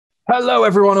Hello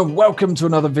everyone and welcome to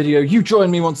another video. You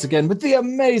join me once again with the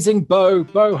amazing Bo.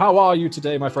 Bo, how are you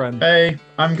today, my friend? Hey,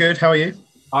 I'm good. How are you?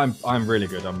 I'm really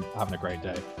good. I'm having a great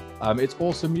day. It's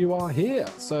awesome you are here.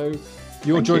 So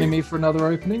you're joining me for another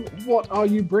opening. What are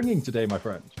you bringing today, my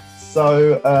friend?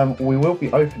 So we will be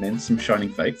opening some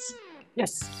Shining Fates.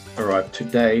 Yes. Arrived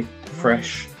today,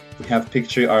 fresh. We have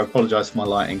Pikachu. I apologise for my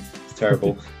lighting. It's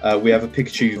terrible. We have a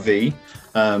Pikachu V.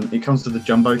 It comes with a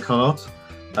jumbo card.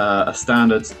 A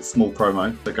standard small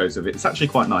promo that goes with it. It's actually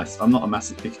quite nice. I'm not a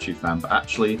massive Pikachu fan, but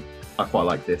actually I quite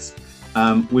like this.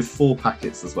 With 4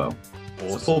 packets as well. Awesome.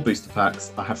 So 4 booster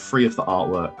packs. I have 3 of the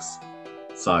artworks,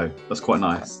 so that's quite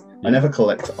nice. Yeah. I never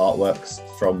collect artworks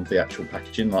from the actual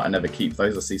packaging. Like I never keep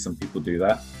those. I see some people do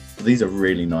that. But these are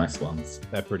really nice ones.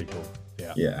 They're pretty cool.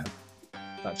 Yeah. Yeah.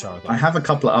 That I have a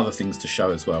couple of other things to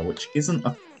show as well, which isn't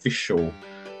official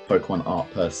Pokemon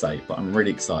art per se, but I'm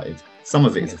really excited. Some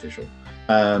of it is official.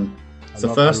 So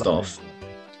first off,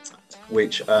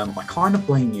 which I kind of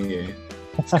blame you.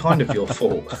 It's kind of your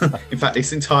fault. In fact,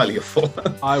 it's entirely your fault.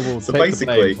 I will take the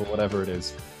blame for whatever it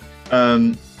is.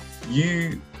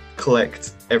 You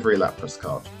collect every Lapras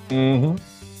card. And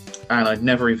I'd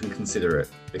never even consider it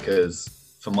because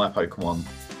for my Pokemon,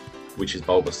 which is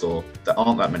Bulbasaur, there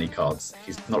aren't that many cards.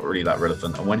 He's not really that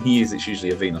relevant. And when he is, it's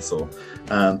usually a Venusaur.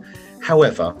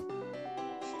 However,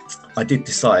 I did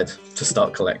decide to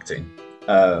start collecting.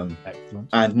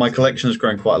 And my collection has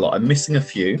grown quite a lot. I'm missing a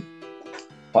few,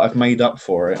 but I've made up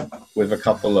for it with a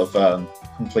couple of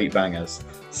complete bangers.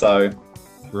 So,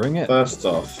 bring it. First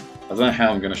off, I don't know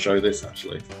how I'm going to show this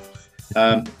actually.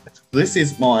 This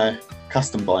is my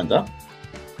custom binder.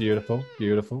 Beautiful,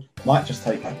 beautiful. Might just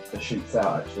take the sheets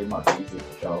out actually, it might be easier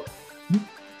to show.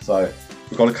 So,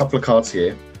 we've got a couple of cards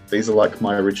here. These are like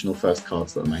my original first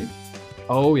cards that I made.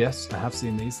 Oh yes, I have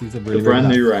seen these. These are really the brand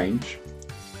new range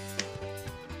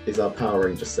is our Power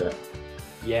Ranger set.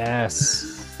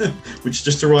 Yes. Which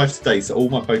just arrived today, so all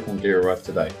my Pokemon gear arrived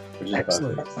today, which is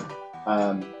excellent.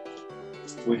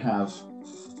 Perfect. We have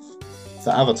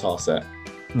the Avatar set,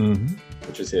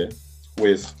 which is here,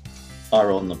 with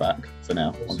Ira on the back for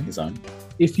now, on his own.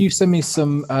 If you send me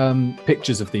some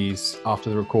pictures of these after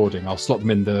the recording, I'll slot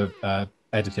them in the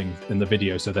editing in the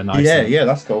video so they're nice. Yeah,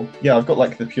 that's cool. Yeah, I've got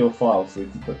like the pure files, so we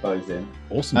can put those in.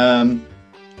 Awesome.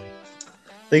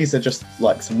 These are just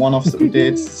like some one-offs that we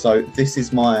did. So this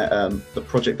is my the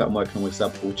project that I'm working on with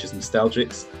Zabble, which is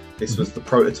Nostalgics. This was the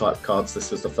prototype cards.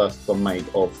 This was the first one made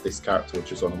of this character,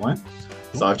 which is on the way.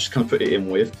 So I've just kind of put it in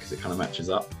with because it kind of matches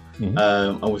up.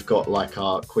 And we've got like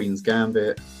our Queen's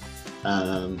Gambit.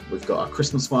 We've got our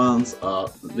Christmas ones, our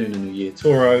Lunar New Year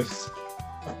Tauros.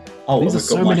 Oh, these are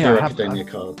so many. Hero Academia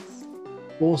cards.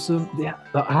 Awesome. Yeah,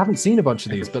 I haven't seen a bunch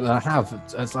of these, but I have.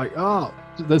 It's like, oh,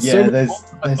 there's there's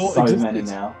so many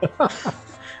now.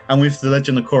 And with the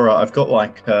Legend of Korra, I've got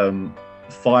like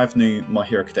 5 new My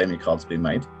Hero Academia cards being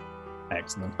made.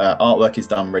 Excellent. Artwork is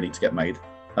done, ready to get made.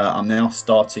 I'm now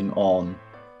starting on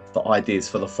the ideas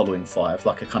for the following 5.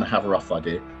 Like I kind of have a rough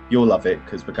idea. You'll love it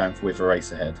because we're going with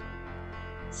Eraserhead.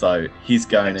 So he's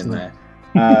going in there.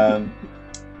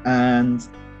 And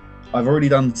I've already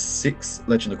done 6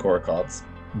 Legend of Korra cards.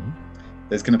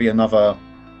 There's going to be another,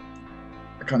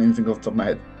 I can't even think off the top of my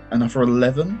head, another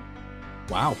 11.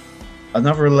 Wow.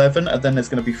 Another 11, and then there's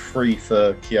going to be 3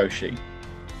 for Kyoshi.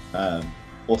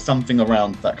 Or something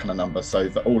around that kind of number, so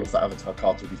that all of the Avatar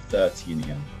cards will be 30 in the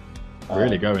end.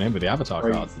 Really going in with the Avatar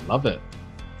cards. Love it.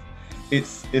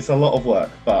 It's a lot of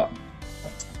work, but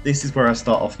this is where I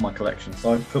start off my collection.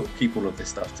 So I keep all of this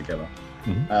stuff together.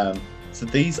 So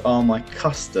these are my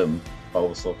custom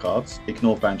Bulbasaur cards.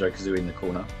 Ignore Banjo-Kazooie in the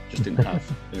corner. Just didn't have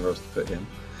anywhere else to put him.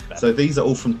 So these are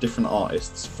all from different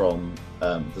artists from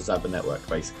the Zabba network,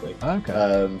 basically.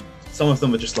 Okay. Some of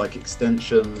them are just like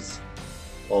extensions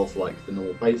of like the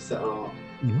normal base set art.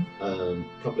 A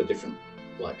couple of different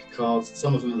like cards.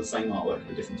 Some of them are the same artwork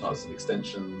with different types of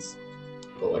extensions.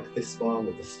 Got like this one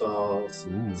with the stars.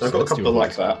 Ooh, so I've got a couple of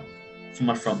like that for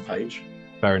my front page.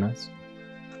 Very nice.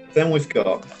 Then we've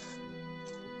got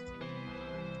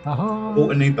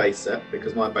bought a new base set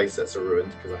because my base sets are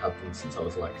ruined because I had them since I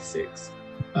was like 6.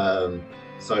 So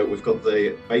we've got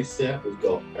the base set, we've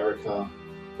got Erica,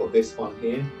 got this one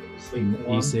here,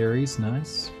 the E-series,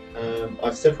 nice.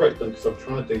 I've separated them because I'm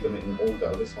trying to do them in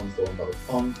order. This one's the one by the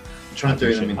pond. I'm trying to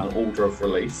do them in the order of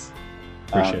release.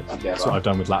 Appreciate it. That's what I've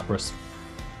done with Lapras.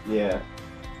 Yeah.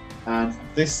 And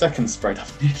this second spread,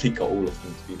 I've nearly got all of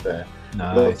them, to be fair.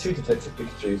 Nice. I've got 2 Detective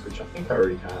Pikachus, which I think I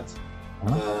already had.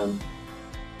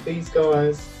 These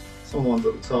guys, some of the ones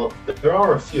at the top. There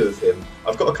are a few of him.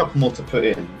 I've got a couple more to put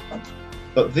in,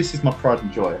 but this is my pride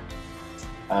and joy.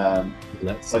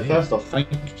 Let's So see. first off, thank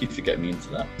you for getting me into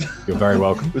that. You're very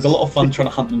welcome. It was a lot of fun trying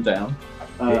to hunt them down.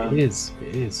 It is.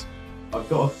 It is. I've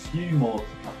got a few more to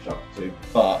catch up to,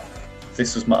 but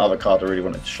this was my other card I really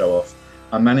wanted to show off.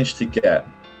 I managed to get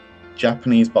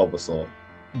Japanese Bulbasaur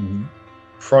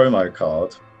promo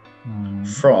card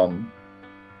from,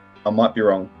 I might be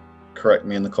wrong, correct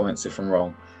me in the comments if I'm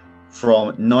wrong, from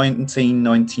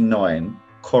 1999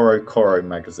 Koro Koro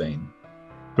magazine.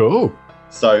 Cool.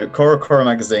 So Koro Koro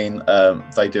magazine,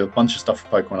 they do a bunch of stuff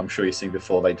for Pokemon. I'm sure you've seen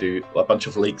before. They do a bunch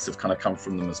of leaks have kind of come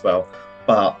from them as well.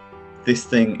 But this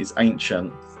thing is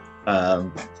ancient,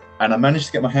 and I managed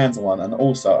to get my hands on one. And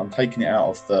also, I'm taking it out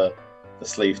of the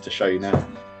sleeve to show you now.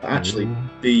 But actually,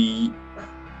 the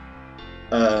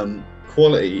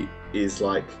quality is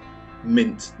like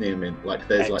mint, near mint. Like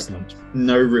there's Excellent. like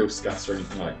no real scuffs or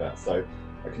anything like that. So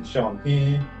I can show on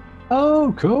here.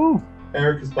 Oh, cool.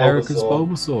 Erica's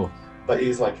Bulbasaur. But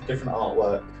he's like a different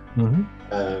artwork.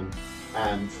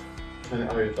 And turn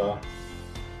it over.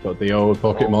 Got the old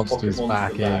Pocket Old Monsters Pocket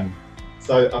back Monster in.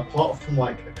 So apart from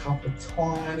like a couple of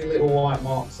tiny little white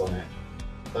marks on it,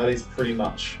 that is pretty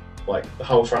much like the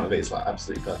whole front of it is like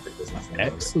absolutely perfect. There's nothing wrong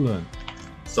with it. Excellent.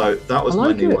 So that was I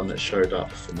my new like it. one that showed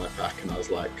up for my pack, and I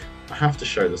was like, I have to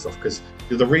show this off because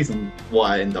you're the reason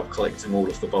why I end up collecting all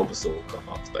of the Bulbasaur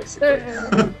cards, basically.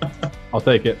 I'll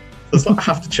take it. So it's like, I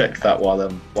have to check that while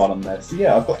I'm there. So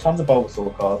yeah, I've got tons of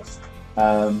Bulbasaur cards.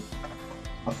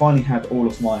 I finally had all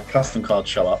of my custom cards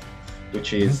show up,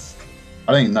 which is,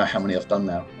 I don't even know how many I've done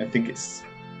now. I think it's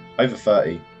over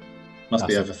 30. Must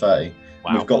be over 30.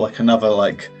 Wow. We've got like another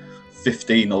like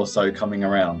 15 or so coming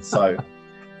around. So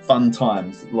fun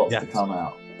times, lots to come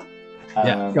out.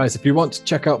 Yeah, guys, if you want to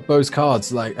check out Bo's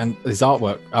cards and his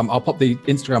artwork, I'll pop the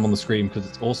Instagram on the screen because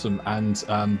it's awesome, and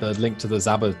the link to the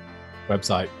Zabba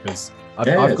website because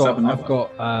I've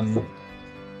got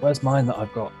where's mine that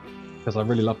I've got, because I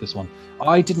really love this one.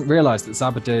 I didn't realize that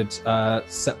Zabba did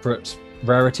separate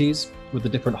rarities with the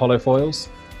different holo foils,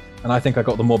 and I think I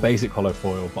got the more basic holo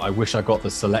foil, but I wish I got the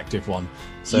selective one.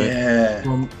 So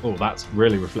that's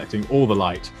really reflecting all the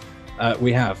light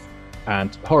we have,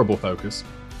 and horrible focus.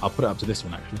 I'll put it up to this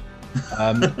one actually.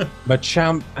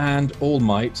 Machamp and All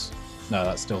Might. No,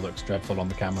 that still looks dreadful on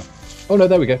the camera. Oh no,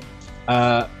 there we go.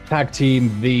 Tag Team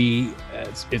V.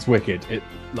 It's wicked. It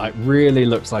like really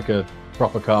looks like a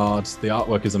proper card. The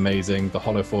artwork is amazing. The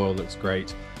holo foil looks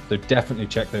great. So definitely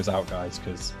check those out, guys,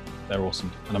 because they're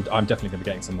awesome. And I'm definitely going to be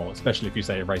getting some more, especially if you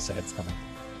say Eraserhead's coming.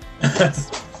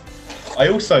 I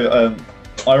also,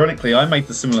 ironically, I made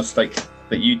the similar mistake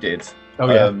that you did.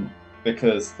 Oh yeah.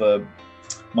 Because the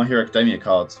My Hero Academia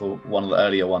cards were one of the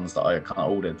earlier ones that I kind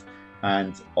of ordered,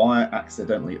 and I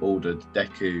accidentally ordered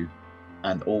Deku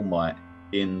and All Might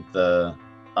in the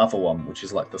other one, which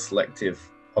is like the selective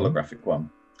holographic one.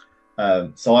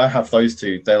 So I have those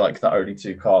two. They're like the only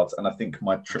two cards, and I think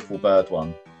my triple bird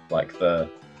one, like the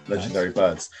legendary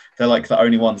birds, they're like the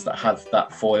only ones that have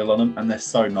that foil on them, and they're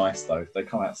so nice though. They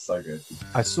come out so good.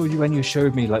 I saw you when you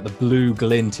showed me like the blue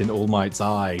glint in All Might's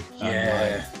eye.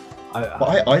 Yeah.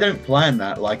 But I don't plan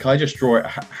that. Like I just draw it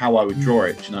how I would draw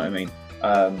it. Do you know what I mean?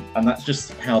 And that's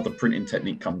just how the printing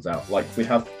technique comes out. Like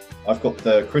I've got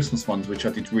the Christmas ones, which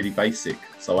I did really basic.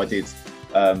 So I did,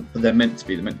 but they're meant to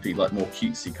be like more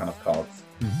cutesy kind of cards.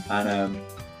 And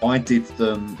I did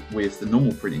them with the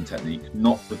normal printing technique,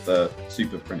 not with the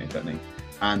super printing technique.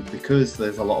 And because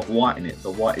there's a lot of white in it,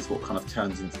 the white is what kind of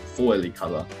turns into foily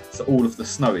color. So all of the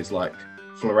snow is like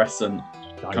fluorescent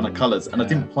kind of colors, and I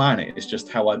didn't plan it. It's just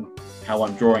how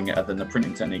I'm drawing it, and then the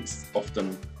printing techniques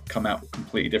often come out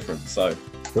completely different. So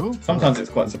sometimes it's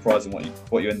quite surprising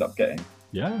what you end up getting.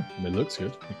 Yeah, and it looks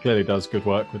good. It clearly does good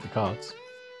work with the cards.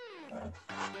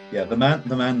 Yeah, the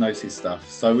man knows his stuff.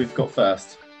 So we've got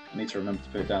first. I need to remember to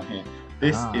put it down here.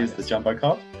 This is the jumbo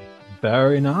card.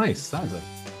 Very nice. That's a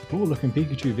cool looking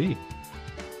Pikachu V.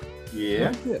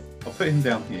 Yeah, I'll put him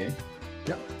down here.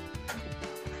 Yep.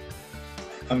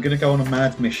 I'm going to go on a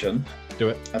mad mission. Do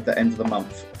it. At the end of the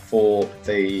month for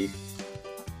the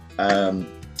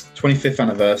 25th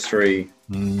anniversary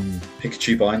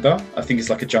Pikachu binder. I think it's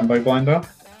like a jumbo binder.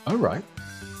 Oh, right.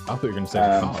 I thought you were going to say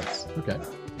the cards. Okay.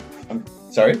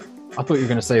 Sorry? I thought you were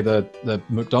going to say the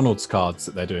McDonald's cards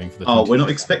that they're doing for the. Oh, we're not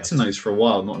expecting those for a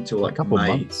while, not until like a couple May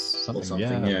months or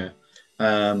something. Yeah.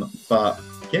 But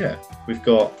yeah, we've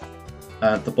got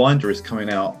the binder is coming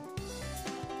out,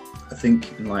 I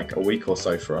think, in like a week or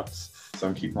so for us. So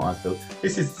I'm keeping my eyes peeled.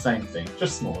 This is the same thing,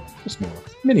 just smaller. Just smaller.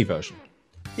 Mini version.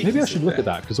 Maybe I should look at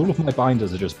that because all of my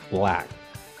binders are just black.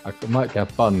 It might get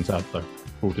fun to have the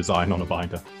full design on a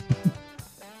binder.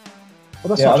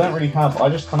 Well, yeah, I don't really have. I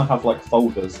just kind of have like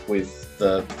folders with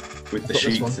the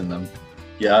sheets in them.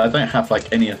 Yeah, I don't have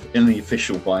like any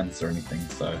official binds or anything,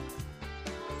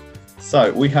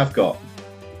 so we have got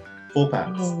 4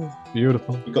 packs. Oh,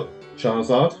 beautiful. We've got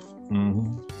Charizard.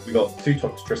 Mm-hmm. We've got 2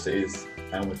 Toxtricities,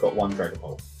 and we've got 1 Dragon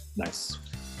Ball. Nice.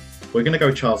 We're gonna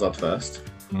go Charizard first.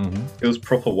 Mm-hmm. It was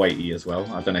proper weighty as well.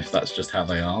 I don't know if that's just how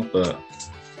they are, but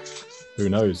who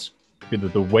knows? Either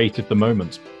the weight of the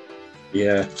moment.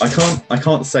 Yeah, I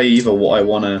can't say either what I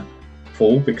want to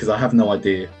pull because I have no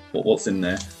idea what's in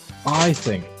there. I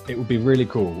think it would be really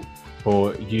cool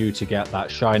for you to get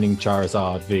that Shining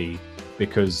Charizard V,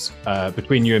 because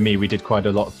between you and me, we did quite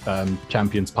a lot of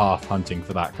Champions Path hunting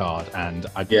for that card, and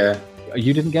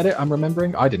you didn't get it. I'm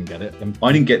remembering. I didn't get it.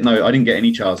 I didn't get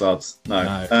any Charizards.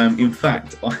 No. In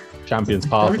fact, Champions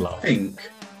Path.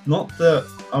 Not that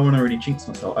I want to really jinx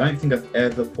myself. I don't think I've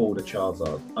ever pulled a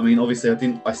Charizard. I mean, obviously,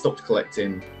 I stopped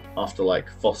collecting after like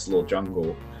Fossil or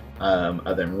Jungle,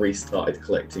 and then restarted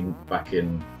collecting back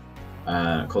in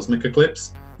Cosmic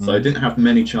Eclipse. So I didn't have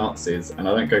many chances, and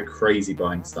I don't go crazy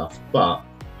buying stuff. But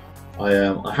I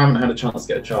haven't had a chance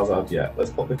to get a Charizard yet. Let's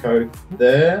pop the code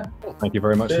there. Thank you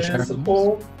very much for sharing. Is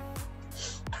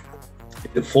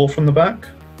it 4 from the back?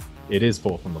 It is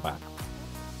 4 from the back.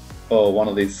 Oh, one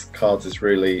of these cards is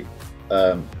really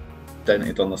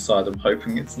dented on the side. I'm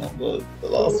hoping it's not the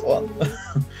last one.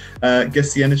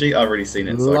 Guess the energy? I've already seen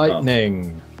it. So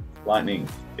Lightning. Lightning.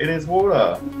 It is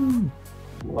water.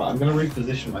 Right, I'm going to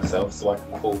reposition myself so I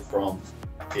can pull from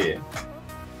here.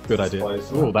 Good idea.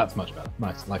 Oh, that's much better.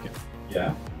 Nice, like it.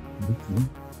 Yeah.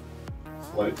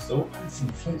 Floatzel. I haven't seen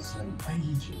Floatzel in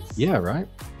ages. Yeah, right.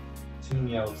 Team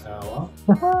Yell Tower.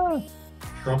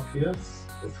 Tropius.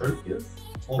 Or Tropius.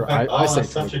 I say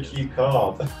such a cute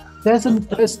card. That's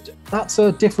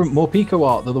a different Morpeko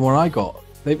art than the one I got.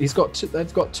 They've got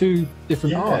 2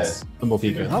 different arts for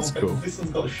Morpeko. That's cool. This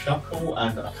one's got a Shuckle,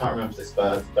 and I can't remember this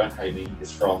bird. Don't hate me.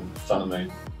 It's from Sun and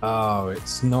Moon. Oh,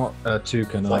 it's not a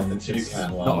toucan. It's like the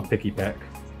toucan one. Not a picky peck.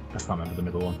 I can't remember the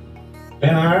middle one.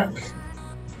 Benark.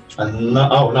 And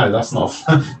no, that's not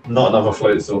not another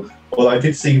Floatzel. Well, I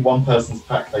did see one person's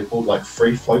pack. They pulled like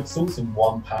 3 Floatzels in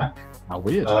one pack. How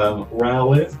weird.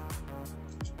 Rowlet.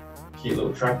 Cute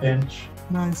little Trapinch.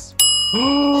 Nice.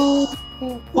 No!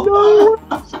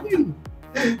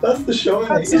 That's the shiny.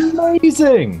 That's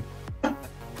amazing.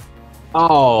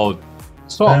 Oh,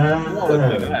 stop.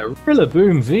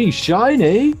 Rillaboom V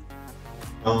Shiny.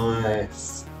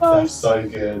 Nice. That's so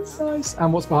good. Nice.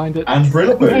 And what's behind it? And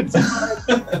Rillaboom.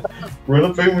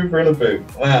 Rillaboom with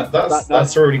Rillaboom. Wow,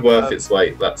 that's already worth its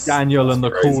weight. That's Daniel and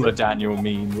the crazy. cooler Daniel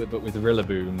meme, but with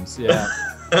Rillabooms. Yeah.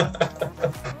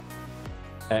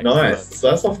 Nice.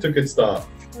 So that's off to a good start.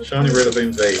 Shiny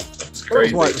Rillaboom V. That's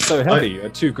crazy. That's why it was so heavy. You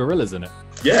had 2 gorillas in it.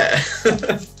 Yeah.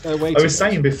 I was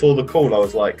saying before the call, I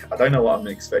was like, I don't know what I'm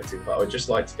expecting, but I would just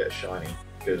like to get a shiny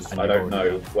because I don't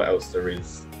know what else there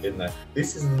is in there.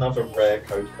 This is another rare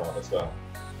code card as well.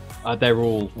 They're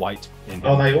all white.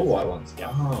 Oh, they all white ones? Yeah.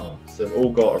 Oh, so they've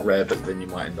all got a rare, but then you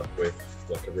might end up with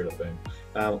like a Rillaboom.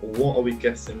 What are we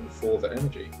guessing for the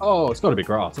energy? Oh, it's got to be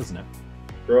grass, isn't it?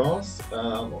 Grass.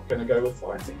 I'm not going to go with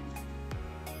fighting.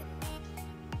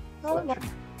 I'm going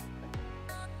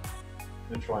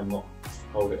to try and not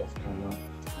hold it off camera.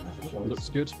 Looks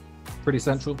good. Pretty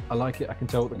central. I like it. I can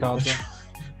tell what the cards are.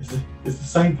 It's the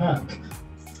same pack.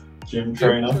 Gym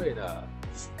trainer.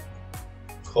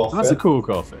 Coffin. That's a cool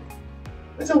coffee.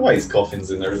 There's always coffins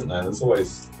in there, isn't there? There's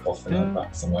always coffin in the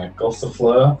back somewhere.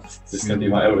 Gossifleur. This is going to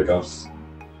be my Eldegoss.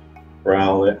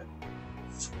 Rowlet.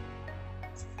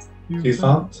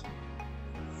 Cufant.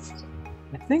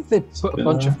 I think they've put a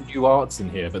bunch of new arts in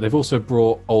here, but they've also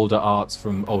brought older arts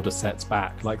from older sets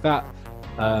back. Like that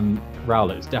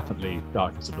Rowlet is definitely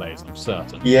Darkness Ablaze, I'm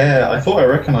certain. Yeah, I thought I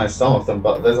recognised some of them,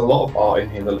 but there's a lot of art in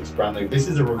here that looks brand new. This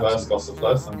is a reverse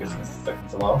Gossifleur, so I'm guessing it's the second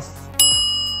to last.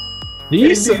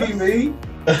 Decent.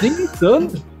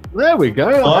 There we go.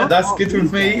 Alright, that's good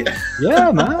with me.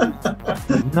 Yeah, man.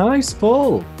 Nice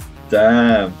pull.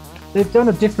 Damn. They've done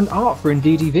a different art for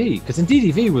DDV, because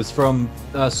DDV was from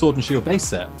Sword and Shield base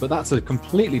set, but that's a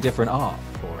completely different art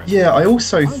for it. Yeah, I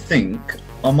also think,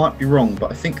 I might be wrong,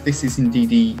 but I think this is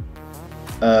DD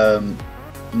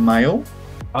male.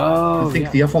 Oh, I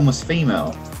think the other one was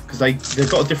female, because they've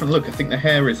got a different look. I think the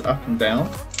hair is up and down.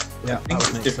 Yeah, I think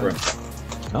it's different.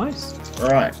 Sense. Nice.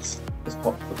 Right, let's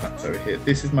pop the packs over here.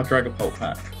 This is my Dragapult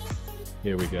pack.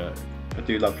 Here we go. I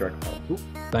do love Dragapult.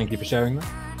 Thank you for sharing that.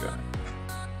 Okay.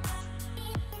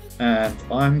 And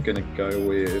I'm going to go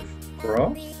with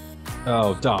grass.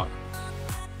 Oh, dark.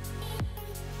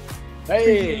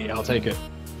 Hey, I'll take it.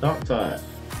 Dark type.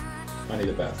 I need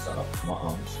a better setup for my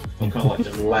arms. I'm kind of like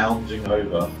just lounging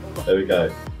over. There we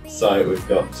go. So we've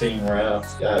got Team Rare,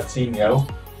 Team Yell,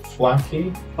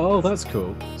 Thwacky. Oh, that's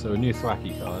cool. So a new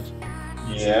Thwacky card.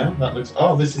 Yeah, that looks.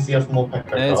 Oh, this is the other Morpeko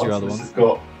card. There's your other this one. has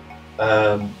got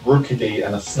Rookidee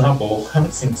and a Snubbull.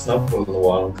 Haven't seen Snubbull in a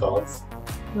while on cards.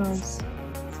 Nice.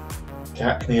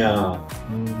 Cacnea,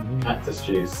 Cactus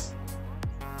Juice.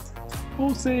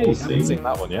 We'll see. I haven't seen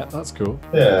that one yet. That's cool.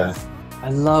 Yeah. I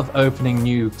love opening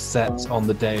new sets on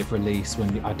the day of release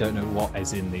when I don't know what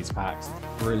is in these packs.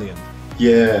 Brilliant.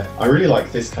 Yeah, I really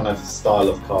like this kind of style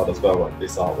of card as well. Like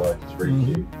this artwork is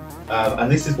really cute.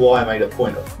 And this is why I made a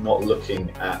point of not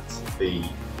looking at the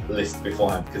list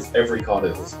beforehand, because every card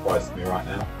is a surprise to me right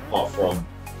now, apart from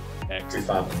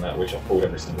X-Fountain that, which I've pulled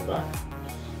every single back.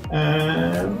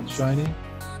 Shiny.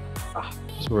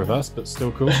 Just reverse, but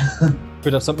still cool.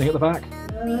 Could have something at the back.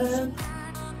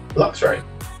 Luxray.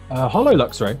 Hollow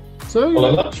Luxray. So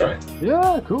Hollow Luxray.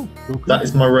 Yeah, cool. That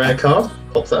is my rare card.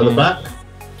 Pops out of the back.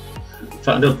 In fact,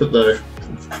 I'm going to put the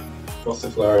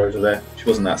Gossifleur over there. She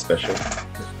wasn't that special.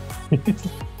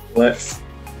 This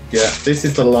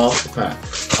is the last pack.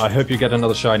 I hope you get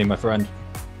another shiny, my friend.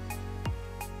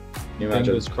 You imagine?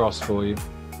 Fingers crossed for you.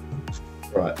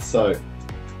 Right, so.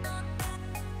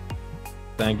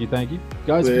 Thank you.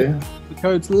 Guys, the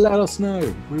codes, let us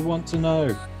know. We want to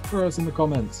know. Throw us in the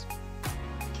comments.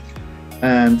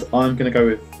 And I'm going to go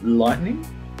with lightning.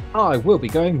 I will be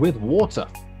going with water.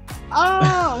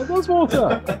 It was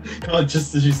water.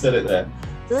 Just as you said it there.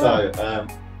 Yeah.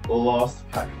 So, last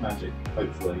pack magic,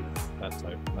 hopefully. That's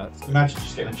hope. Imagine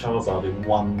just getting a Charizard in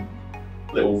one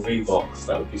little V box.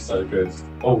 That would be so good.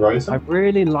 Oh, Rotom. I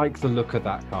really like the look of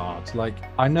that card. Like,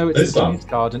 I know it's a James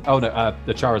card. And,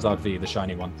 the Charizard V, the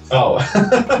shiny one. Oh.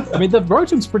 I mean, the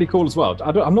Rotom's pretty cool as well.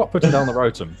 I'm not putting down the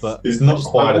Rotom, but it's not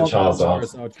quite a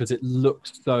Charizard because it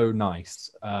looked so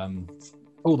nice.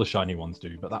 All the shiny ones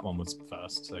do, but that one was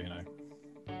first, so you know.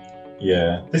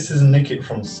 Yeah, this is a Nickit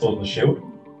from Sword and Shield.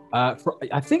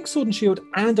 I think Sword and Shield,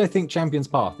 and I think Champion's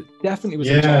Path. It definitely was.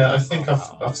 Yeah, I think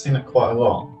I've seen it quite a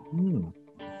lot.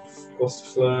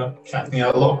 Gossifleur,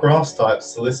 Cacnea, a lot of grass types.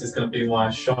 So this is going to be my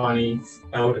shiny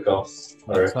Eldegoss.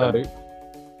 So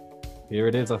here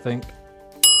it is, I think.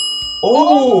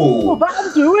 Oh,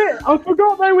 that'll do it! I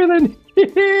forgot they were in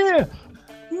here.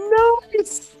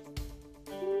 Nice,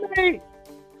 mate.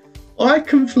 I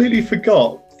completely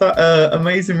forgot that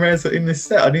amazing rares are in this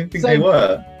set. I didn't think they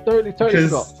were. Totally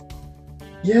forgot.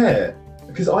 Yeah,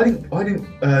 because I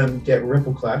didn't get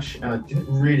Rebel Clash, and I didn't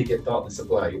really get Darkness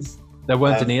Ablaze. There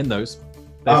weren't any in those.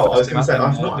 I was going to say,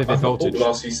 I've not bought Voltage. the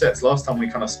last few sets. Last time we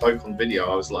kind of spoke on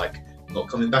video, I was like, I'm not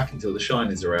coming back until the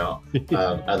shinies are out. And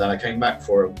then I came back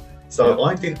for them. So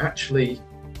I didn't actually,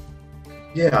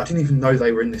 I didn't even know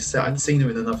they were in this set. I hadn't seen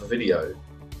them in another video.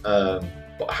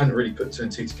 But I hadn't really put two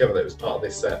and two together that it was part of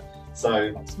this set.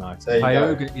 So that's nice.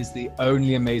 Kyogre is the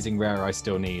only amazing rare I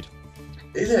still need.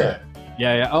 Is it?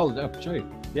 Yeah. Oh, I'll show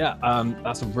you. Yeah,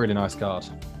 that's a really nice card.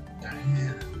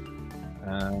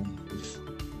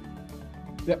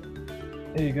 Yep.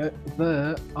 There you go.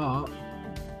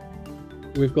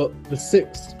 We've got the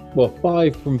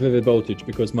 5 from Vivid Voltage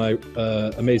because my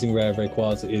amazing rare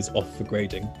Rayquaza is off for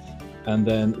grading, and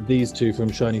then these 2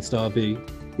 from Shining Star V,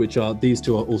 which are these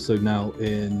 2 are also now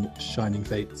in Shining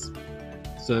Fates.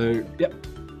 So yep.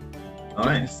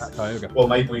 Nice. Well,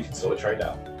 maybe we can sort of trade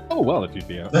out. Oh well, if you'd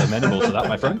be amenable to that,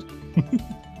 my friend.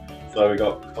 So we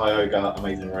got Kyogre,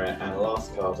 amazing rare, and the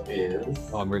last card is.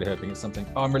 Oh, I'm really hoping it's something.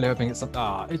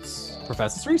 It's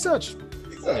Professor's Research.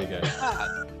 There you go.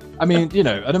 I mean,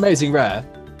 an amazing rare,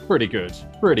 pretty good.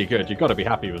 You've got to be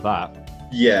happy with that.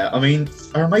 Yeah, I mean,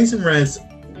 our amazing rares.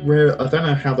 I don't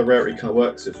know how the rarity kind of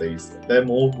works with these. They're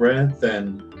more rare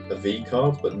than a V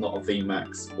card, but not a V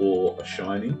Max or a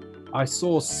shiny. I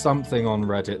saw something on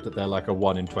Reddit that they're like a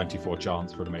 1 in 24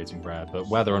 chance for an amazing rare, but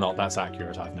whether or not that's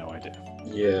accurate, I have no idea.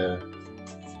 Yeah.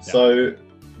 So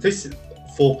this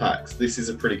 4 packs. This is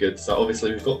a pretty good. So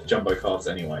obviously we've got the jumbo cards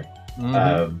anyway,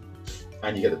 and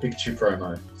you get the Pikachu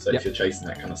promo. So if you're chasing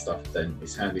that kind of stuff, then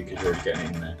it's handy because you're already getting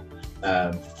it in there.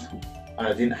 And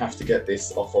I didn't have to get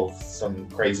this off of some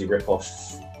crazy rip-off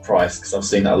price because I've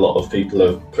seen that a lot of people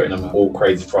are putting them all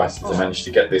crazy prices and managed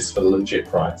to get this for the legit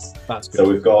price. That's good. So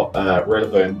we've got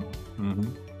Rillaboom,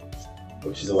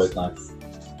 which is always nice.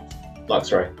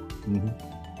 Luxray.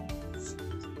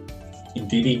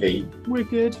 Indeedee V.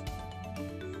 Wicked.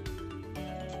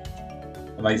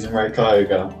 Amazing Ray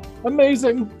Kyogre.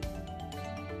 Amazing.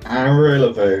 And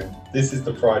Rillaboom. This is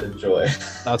the pride and joy.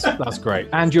 That's great.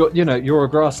 And you're a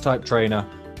grass type trainer,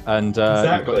 and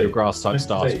exactly. you've got your grass type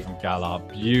starter from Galar.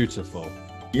 Beautiful.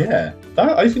 Yeah,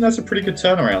 I think that's a pretty good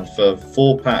turnaround for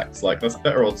 4 packs. Like, that's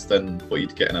better odds than what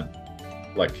you'd get in a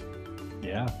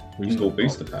single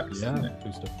booster packs. Yeah,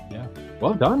 booster. Yeah.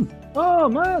 Well done. Oh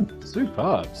man,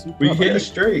 superb. We hit a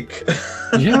streak.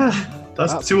 Yeah,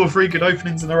 that's 2 or 3 good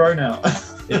openings in a row now.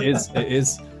 It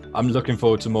is. I'm looking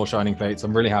forward to more Shining Fates.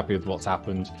 I'm really happy with what's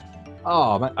happened.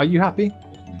 Oh man, are you happy?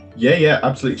 Yeah,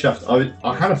 absolutely chuffed.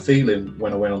 I had a feeling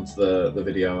when I went onto the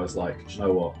video, I was like, do you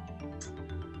know what?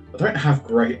 I don't have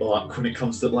great luck when it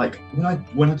comes to, like,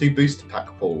 when I do booster pack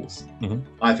pulls.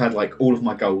 I've had like all of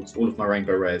my golds, all of my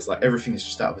rainbow rares, like everything is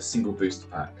just out of a single booster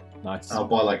pack. Nice. And I'll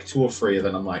buy like 2 or 3, and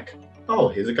then I'm like, oh,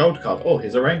 here's a gold card. Oh,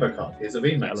 here's a rainbow card. Here's a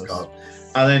VMAX card.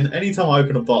 And then anytime I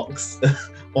open a box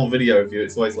on video view,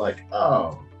 it's always like,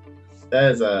 oh,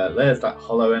 there's that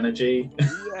hollow energy.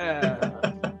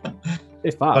 Yeah.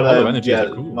 If that hollow energy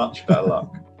is cool. Much better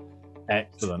luck.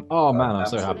 Excellent. Oh man, I'm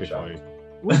so happy for you.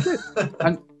 Wicked.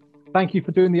 And thank you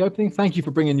for doing the opening. Thank you for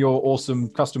bringing your awesome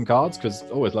custom cards, because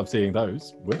always love seeing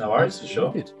those. No worries, for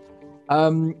sure.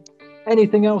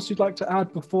 Anything else you'd like to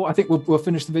add before? I think we'll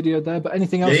finish the video there, but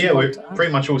anything else? Yeah, we're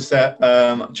pretty much all set.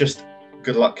 Just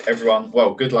good luck, everyone.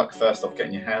 Well, good luck first off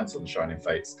getting your hands on Shining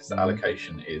Fates, because the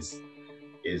allocation is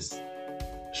a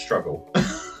struggle.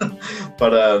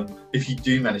 But if you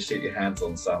do manage to get your hands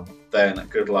on some, then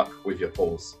good luck with your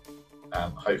pulls.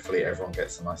 Hopefully everyone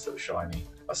gets a nice little shiny.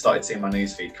 I started seeing my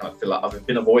newsfeed kind of fill up. I've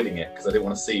been avoiding it because I didn't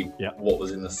want to see what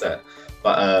was in the set.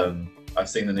 But I've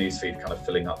seen the newsfeed kind of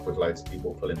filling up with loads of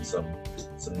people pulling some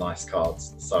nice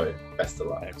cards. So best of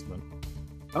luck. Excellent.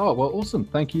 Oh, well, awesome.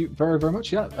 Thank you very, very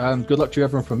much. Yeah. Good luck to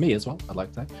everyone from me as well, I'd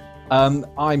like to say. I'm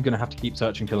going to have to keep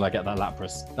searching until I get that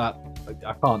Lapras.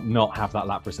 I can't not have that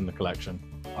Lapras in the collection.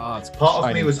 Part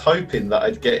of me was hoping that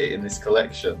I'd get it in this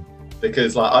collection,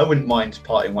 because like I wouldn't mind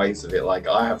parting ways with it. Like,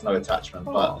 I have no attachment,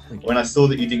 but when I saw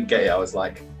that you didn't get it, I was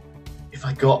like, if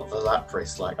I got the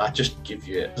Lapras, like, I'd just give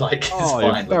you it. Like, it's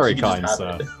fine. Very kind,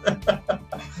 sir.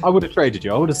 I would have traded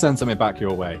you. I would have sent something back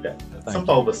your way. Yeah. Some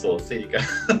Bulbasaurs. Here you go.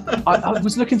 I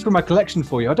was looking through my collection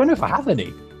for you. I don't know if I have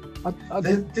any.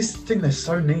 This thing, they're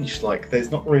so niche. Like, there's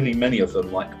not really many of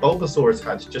them. Like, Bulbasaur has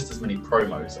had just as many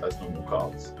promos as normal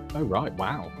cards. Oh right,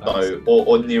 wow. So,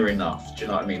 or near enough. Do you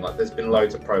know what I mean? Like, there's been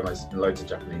loads of promos and loads of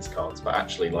Japanese cards, but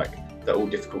actually, like, they're all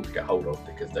difficult to get hold of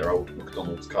because they're old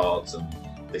McDonald's cards and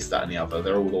this, that, and the other.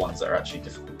 They're all the ones that are actually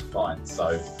difficult to find.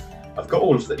 So, I've got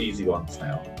all of the easy ones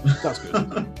now. That's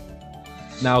good.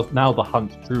 Now the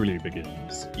hunt truly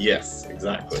begins. Yes,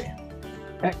 exactly.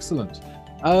 Excellent.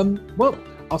 Well,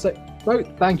 I'll say,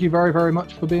 thank you very, very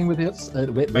much for being with us.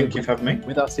 Thank you for having me.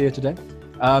 With us here today.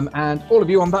 And all of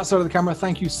you on that side of the camera,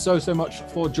 thank you so much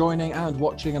for joining and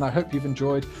watching, and I hope you've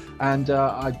enjoyed. And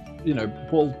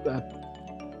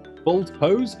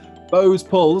Bo's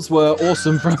pulls were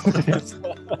awesome from this.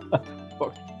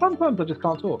 Sometimes I just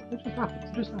can't talk. It just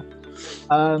happens.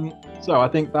 So I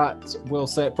think that we'll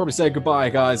probably say goodbye,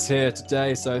 guys, here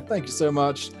today. So thank you so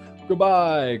much.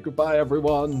 Goodbye,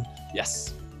 everyone.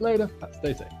 Yes, later.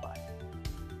 Stay safe.